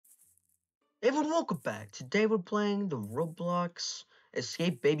Everyone, welcome back. Today we're playing the Roblox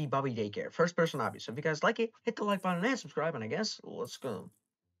Escape Baby Bobby Daycare. First person obvious. So if you guys like it, hit the like button and subscribe, and I guess let's go.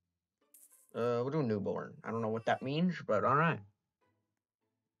 We're doing newborn. I don't know what that means, but alright.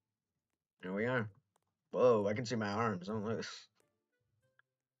 Here we are. Whoa, I can see my arms. Oh, look.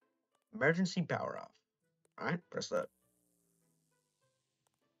 Emergency power off. Alright, press that.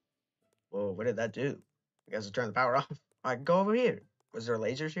 Whoa, what did that do? I guess it turned the power off. I can go over here. Was there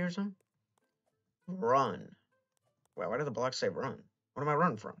lasers here or something? Run. Wow, why did the block say run? What am I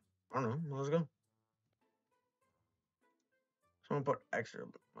running from? I don't know. Well, let's go. Someone put extra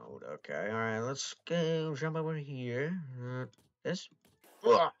mode. Okay, alright, let's go. Jump over here. This.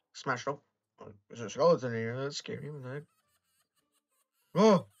 Ugh, smashed up. Oh, there's a skeleton here. That's scary. What the heck?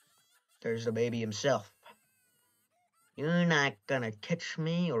 Oh, there's the baby himself. You're not gonna catch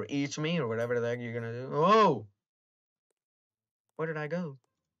me or eat me or whatever the heck you're gonna do. Oh! Where did I go?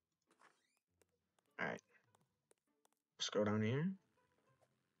 Alright, let's go down here.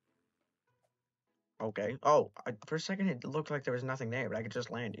 Okay. Oh, for a second it looked like there was nothing there, but I could just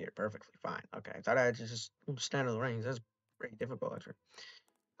land here perfectly fine. Okay, I thought I had to just stand in the rings. That's pretty difficult, actually.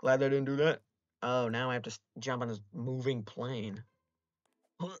 Glad I didn't do that. Oh, now I have to jump on this moving plane.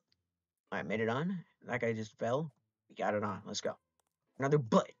 I made it on. That guy just fell. We got it on. Let's go. Another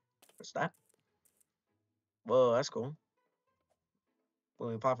butt. What's that? Whoa, that's cool.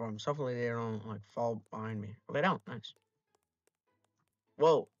 Moving platforms. Hopefully they don't like fall behind me. Well, they don't. Nice.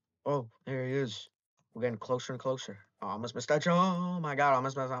 Whoa. Oh, there he is. We're getting closer and closer. Oh, I almost missed that. Oh my god, I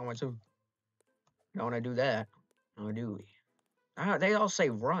almost missed that one too. Don't want to do that. No, do we? They all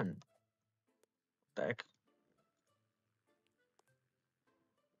say run. What the heck?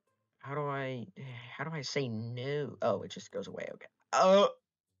 How do I say no? Oh, it just goes away. Okay. Oh,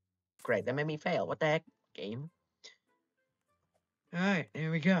 great. That made me fail. What the heck, game? All right,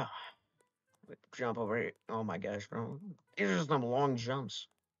 there we go. Jump over here. Oh my gosh, bro. These are some long jumps.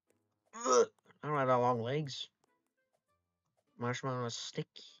 Ugh. I don't have that long legs. Marshmallow stick.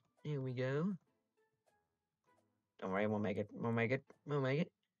 Here we go. Don't worry, we'll make it. We'll make it. We'll make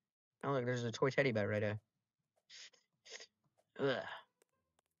it. Oh, look, there's a toy teddy bear right there. Ugh.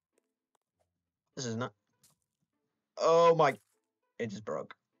 This is not. Oh my. It just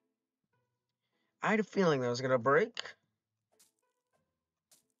broke. I had a feeling that was gonna break.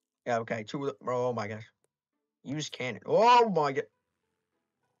 Yeah, okay. Oh my gosh. Use cannon. Oh my god.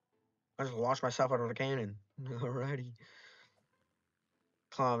 I just launched myself out of the cannon. Alrighty.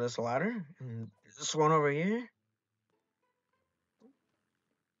 Climb this ladder. And this one over here.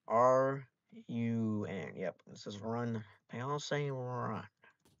 R-U-N. Yep. This is run. They all say run.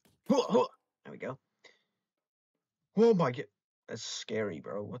 There we go. Oh my god. That's scary,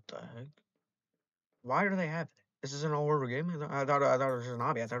 bro. What the heck? Why do they have it? This is an horror game. I thought it was an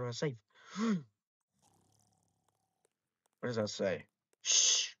hobby. I thought it was safe. What does that say?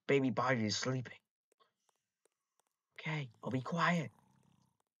 Shh. Baby body is sleeping. Okay. I'll be quiet.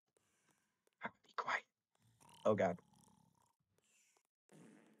 I'll be quiet. Oh god.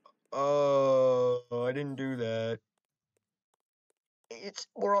 Oh, I didn't do that. It's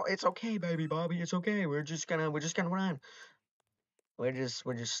okay, baby Bobby. It's okay. We're just gonna run. We're just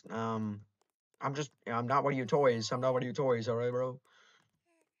I'm not one of your toys. I'm not one of your toys, alright, bro?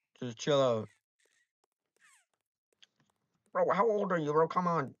 Just chill out. Bro, how old are you, bro? Come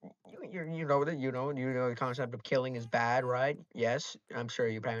on. You know the concept of killing is bad, right? Yes. I'm sure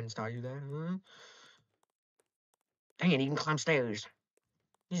your parents taught you that. Huh? Dang it, he can climb stairs.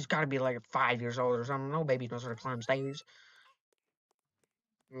 He's gotta be like 5 years old or something. No baby knows how to climb stairs.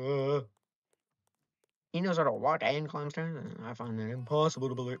 Uh, he knows how to walk and climb stairs. I find that impossible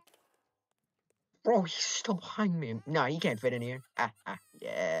to believe. Bro, he's still behind me. No, he can't fit in here.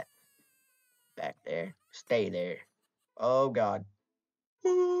 Yeah. Back there. Stay there. Oh, God.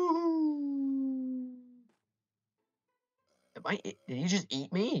 Did you just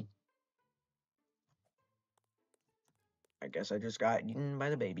eat me? I guess I just got eaten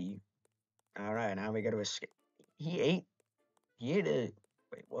by the baby. Alright, now we gotta escape. He ate it.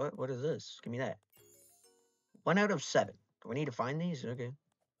 Wait, what? What is this? Give me that. 1 out of 7. Do we need to find these? Okay.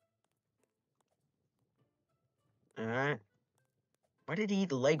 Alright. Why did he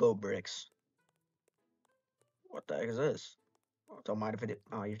eat Lego bricks? What the heck is this? Oh, don't mind if it.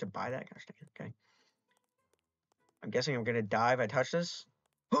 Oh, you have to buy that? Gosh dang it. Okay. I'm guessing I'm gonna die if I touch this.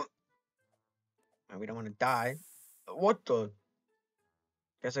 We don't want to die. What the?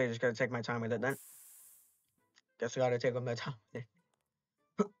 Guess I just gotta take my time with it then. Guess I gotta take my time with it.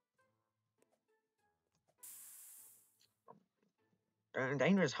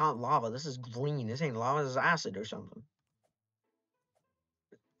 Dangerous hot lava. This is green. This ain't lava. This is acid or something.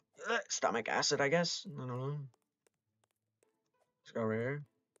 Stomach acid, I guess. I don't know. Let's go over here.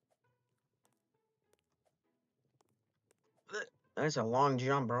 That's a long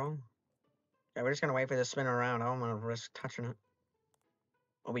jump, bro. Yeah, we're just gonna wait for this to spin around. I don't want to risk touching it.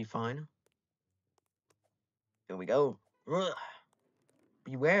 We'll be fine. Here we go. Ugh.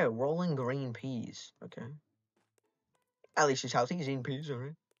 Beware rolling green peas. Okay. At least she's healthy. He's eating peas,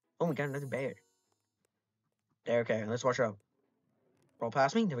 alright. Oh, we got another bear. There, okay. Let's watch out. Roll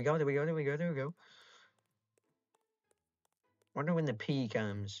past me. There we go. There we go. There we go. There we go. Wonder when the pea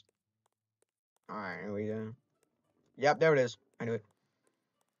comes. Alright, here we go. Yep, there it is. I knew it.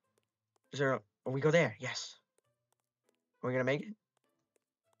 Is there a... Oh, we go there. Yes. Are we gonna make it?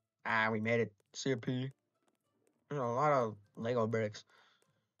 Ah, we made it. See a pea. There's a lot of Lego bricks.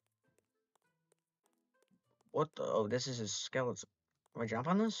 What the? Oh, this is a skeleton. Do I jump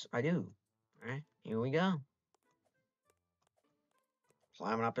on this? I do. Alright, here we go.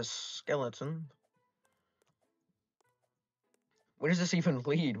 Climbing up a skeleton. Where does this even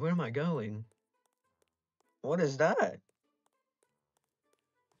lead? Where am I going? What is that?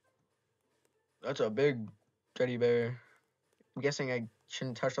 That's a big teddy bear. I'm guessing I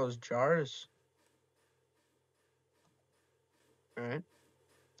shouldn't touch those jars. Alright.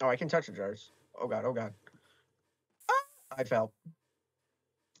 Oh, I can touch the jars. Oh god, oh god. I fell.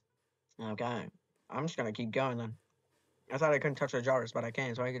 Okay. I'm just gonna keep going then. I thought I couldn't touch the jars, but I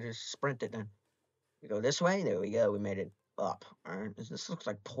can, so I could just sprint it then. We go this way. There we go. We made it up. Alright. This looks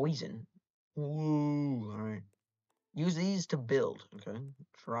like poison. Ooh. Alright. Use these to build. Okay.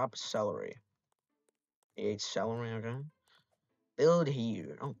 Drop celery. He ate celery. Okay. Build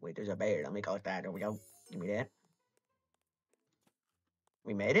here. Oh, wait. There's a bear. Let me collect that. There we go. Give me that.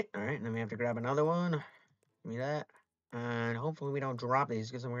 We made it. Alright. And then we have to grab another one. Give me that. And hopefully we don't drop these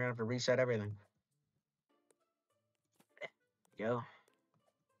because then we're going to have to reset everything. Go.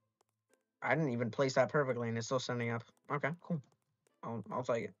 I didn't even place that perfectly and it's still sending up. Okay, cool. I'll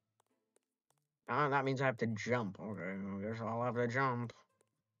take it. That means I have to jump. Okay, I guess I'll have to jump.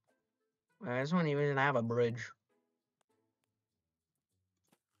 This one even have a bridge.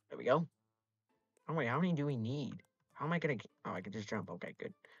 There we go. Oh wait, how many do we need? How am I gonna... Oh, I can just jump. Okay,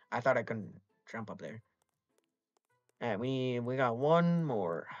 good. I thought I couldn't jump up there. Alright, we got one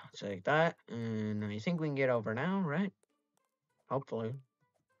more. Take that. And I think we can get over now, right? Hopefully.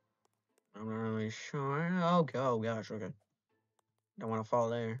 I'm not really sure. Oh gosh, okay. Don't want to fall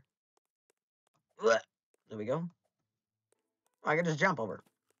there. There we go. I can just jump over.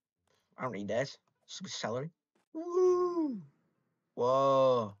 I don't need that. Stupid celery. Woo!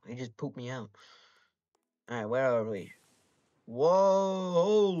 Whoa! He just pooped me out. Alright, where are we? Whoa!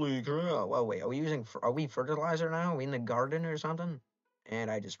 Holy crap! Whoa, wait. Are we using... Are we fertilizer now? Are we in the garden or something? And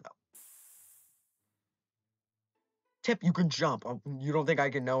I just fell. Tip, you can jump. You don't think I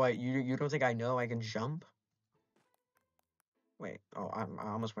can know you don't think I know I can jump? Wait. Oh, I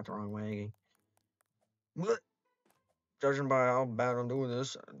almost went the wrong way. Judging by how bad I'm doing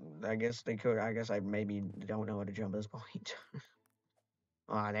this, I guess they could. I guess I maybe don't know how to jump at this point.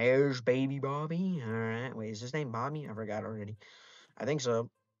 Ah, there's baby Bobby. Alright. Wait, is his name Bobby? I forgot already. I think so.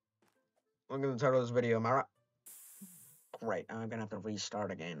 Look at the title of this video. Am I right? Great. I'm gonna have to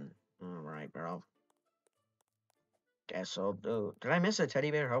restart again. Alright, bro. Guess I'll do. Did I miss a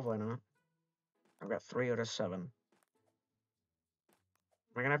teddy bear? Hopefully not. I've got 3 out of 7. Am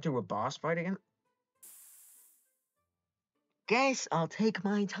I gonna have to do a boss fight again? Guess I'll take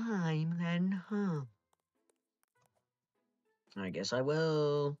my time then, huh? I guess I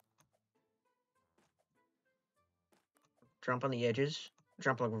will. Jump on the edges.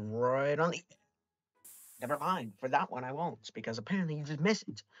 Jump like right on the... Never mind. For that one, I won't. Because apparently you just missed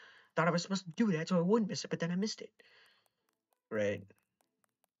it. Thought I was supposed to do that so I wouldn't miss it, but then I missed it. Right.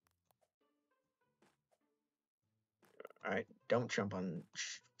 Alright. Don't jump on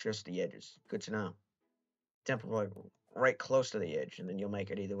just the edges. Good to know. Jump like right close to the edge, and then you'll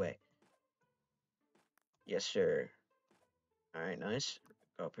make it either way. Yes, sir. Alright, nice.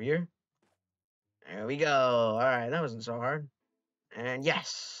 Go up here. There we go. Alright, that wasn't so hard. And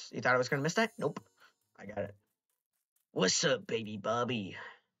yes! You thought I was gonna miss that? Nope. I got it. What's up, baby Bobby?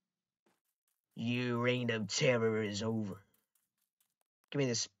 Your reign of terror is over. Give me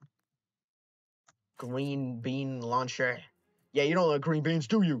this green bean launcher. Yeah, you don't like green beans,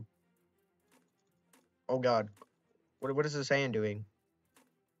 do you? Oh god. What is this hand doing?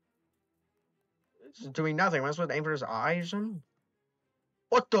 It's doing nothing. Am I supposed to aim for his eyes or something?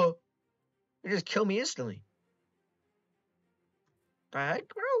 What the? You just killed me instantly. The heck,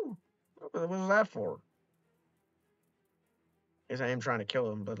 bro? What was that for? I guess I am trying to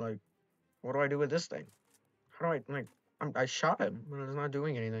kill him, but like, what do I do with this thing? How do I, like, I shot him, but it's not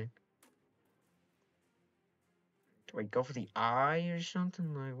doing anything. Do I go for the eye or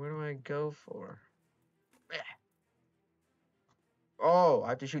something? Like, what do I go for? Oh, I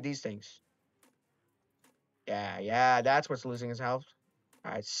have to shoot these things. Yeah, that's what's losing his health.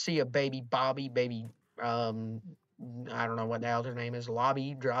 I see a baby Bobby, baby, um, I don't know what the hell her name is.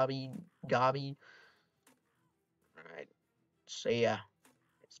 Lobby, Drobby, Gobby. Alright, see ya.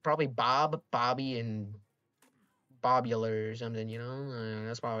 It's probably Bob, Bobby, and Bobular or something, you know?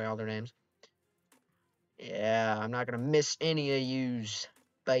 That's probably all their names. Yeah, I'm not gonna miss any of yous,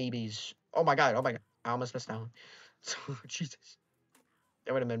 babies. Oh my god, I almost missed that one. Jesus.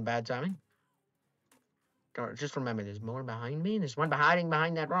 That would have been bad timing. Just remember, there's more behind me. There's one hiding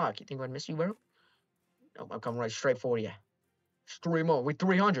behind that rock. You think I'd miss you, bro? No, I'll come right straight for you. There's 3 more. We're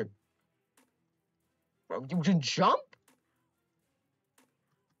 300. Bro, you can jump?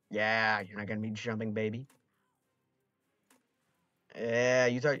 Yeah, you're not gonna be jumping, baby. Yeah,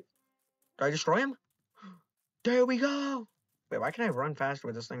 you thought... Did I destroy him? There we go! Wait, why can't I run faster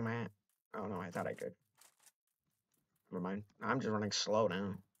with this thing in my hand? Oh, no, I thought I could. Never mind. I'm just running slow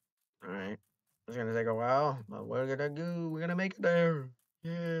now. Alright. It's gonna take a while, but we're gonna go. We're gonna make it there.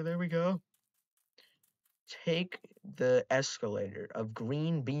 Yeah, there we go. Take the escalator of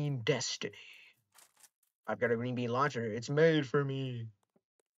Green Bean Destiny. I've got a Green Bean launcher. It's made for me.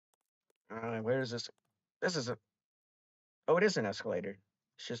 Alright, where is this? This is a... Oh, it is an escalator.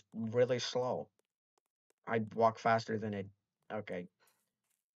 It's just really slow. I walk faster than it... Okay.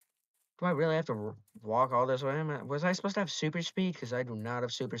 Do I really have to walk all this way? Was I supposed to have super speed? Because I do not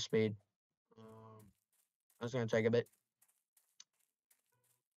have super speed. That's gonna take a bit.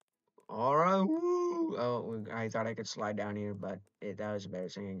 Alright, woo! Oh, I thought I could slide down here, but that was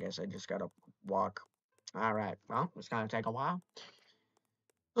embarrassing. I guess I just gotta walk. Alright, well, it's gonna take a while.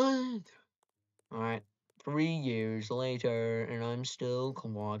 Alright, 3 years later, and I'm still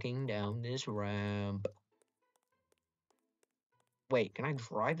walking down this ramp. Wait, can I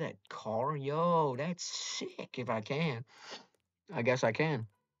drive that car? Yo, that's sick if I can. I guess I can.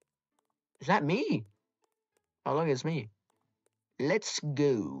 Is that me? Oh, look, it's me. Let's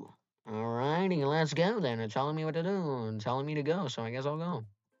go. Alrighty, let's go then. They're telling me what to do and telling me to go, so I guess I'll go.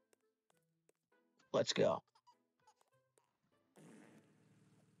 Let's go.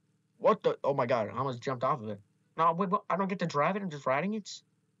 What the? Oh my god, I almost jumped off of it. No, wait, what? I don't get to drive it? I'm just riding it?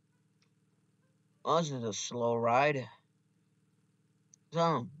 Oh, this is a slow ride.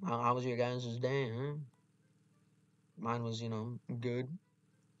 So, how was your guys' day, huh? Mine was, good,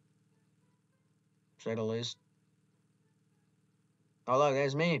 to say the least. Oh, look,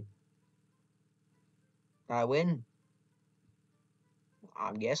 there's me. Did I win?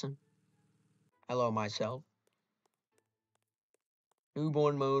 I'm guessing. Hello, myself.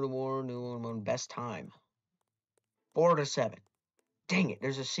 Newborn mode award, newborn mode best time. 4 to 7. Dang it,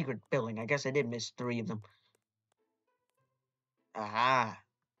 there's a secret building. I guess I did miss 3 of them. Aha.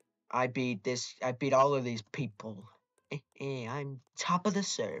 I beat all of these people. I'm top of the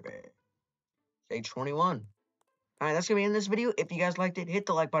server. Stage 21. Alright, that's gonna be in this video. If you guys liked it, hit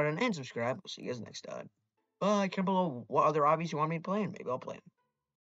the like button and subscribe. We'll see you guys next time. Comment below what other obbies you want me to play, and maybe I'll play them.